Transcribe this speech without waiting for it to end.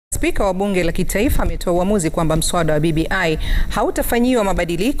Spika wa Bunge la Kitaifa ametoa uamuzi kwamba mswada wa BBI hautafanyiwa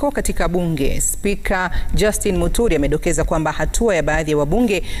mabadiliko katika bunge. Spika Justin Muturi amedokeza kwamba hatua ya baadhi ya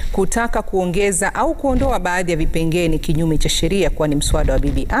wabunge kutaka kuongeza au kuondoa baadhi ya vipengee ni kinyume cha sheria, kwani mswada wa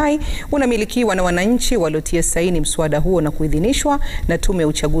BBI unamilikiwa na wananchi waliotia saini mswada huo na kuidhinishwa na tume ya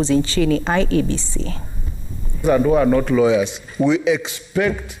uchaguzi nchini IEBC. And who are not lawyers, we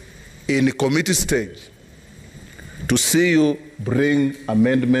expect in committee stage to see you bring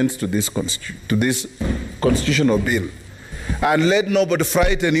amendments to this constitutional bill. And let nobody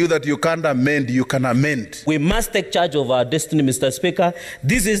frighten you that you can't amend. You can amend. We must take charge of our destiny, Mr. Speaker.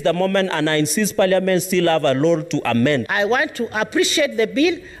 This is the moment, and I insist Parliament still have a role to amend. I want to appreciate the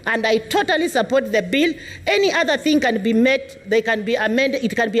bill, and I totally support the bill. Any other thing can be made, they can be amended.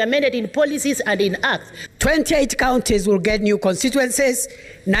 It can be amended in policies and in acts. 28 counties will get new constituencies.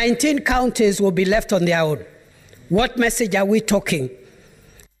 19 counties will be left on their own. What message are we talking?